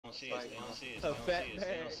don't see us. They don't see us. They don't see us.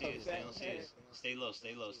 They don't see us. They don't see us. Stay low.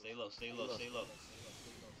 Stay low. Stay low. Stay low. Stay low.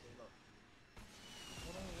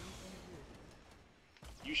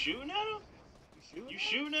 You shooting at him? You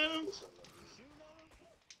shooting at him?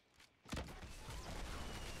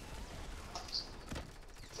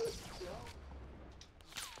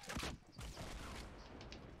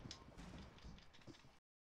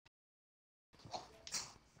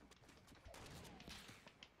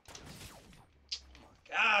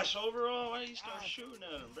 Gosh, overall, why you start shooting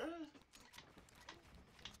at him, bruh?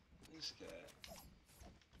 This guy.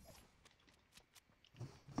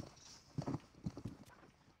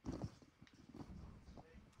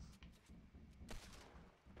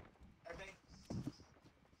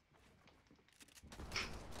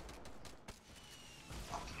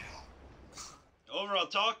 Overall,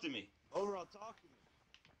 talk to me.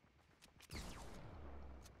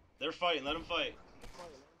 They're fighting. Let them fight.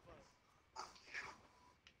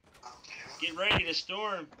 Get ready to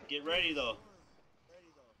storm. Get ready, though.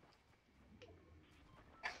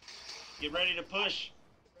 Get ready to push.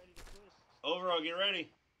 Overall, get ready.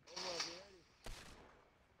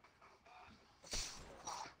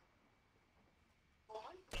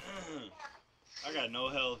 I got no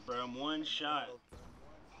health, bro. I'm one shot.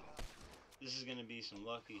 This is gonna be some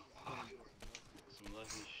lucky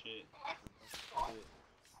shit.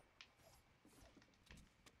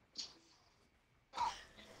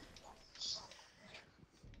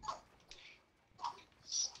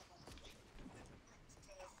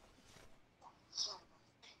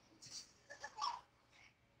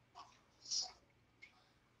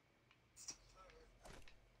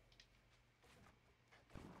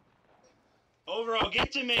 Overall,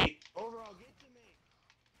 get to me!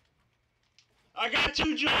 I got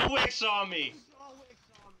 2 John Wicks on me!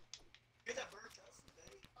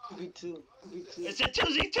 Me2. It's a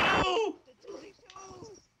 2v2!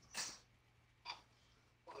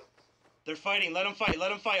 They're fighting, let them fight,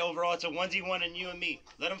 overall. It's a 1v1 and you and me.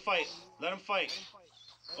 Let them fight.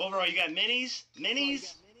 Overall, you got minis.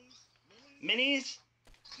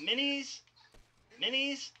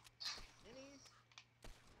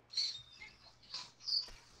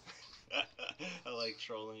 I like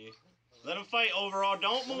trolling you. Let him fight, overall.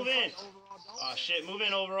 Don't move in. Oh shit, move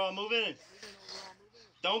in, overall. Move in.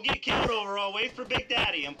 Don't get killed, overall. Wait for Big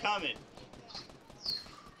Daddy. I'm coming.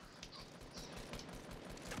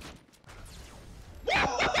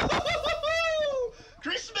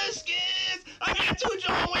 Christmas skins! I got 2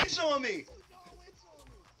 John Wicks on me.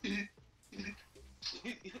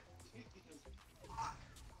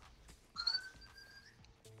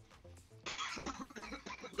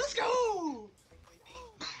 Let's go!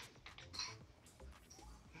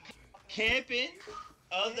 Camping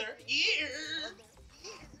other year.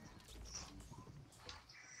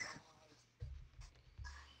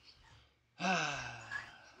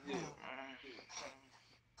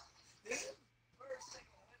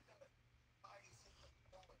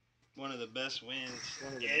 One of the best wins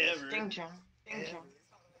ever.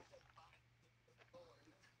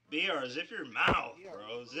 BR, zip your mouth,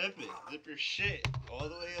 bro. Zip it. Zip your shit all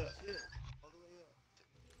the way up.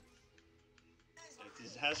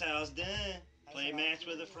 That's how it's done. Play a match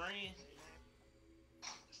with a friend.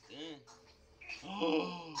 It's done.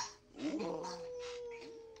 Oh. Ooh.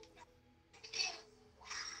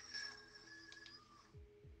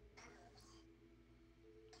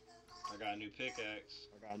 I got a new pickaxe.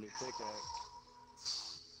 Gotta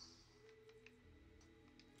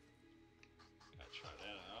try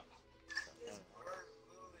that out.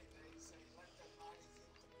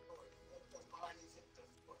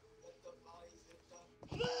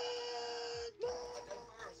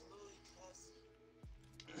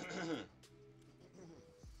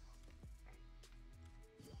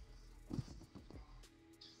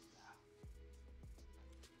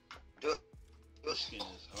 This skin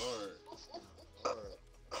is hard.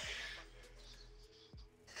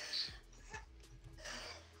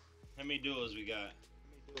 How many duos we got?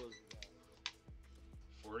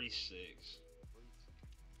 46.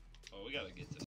 Oh, we gotta get to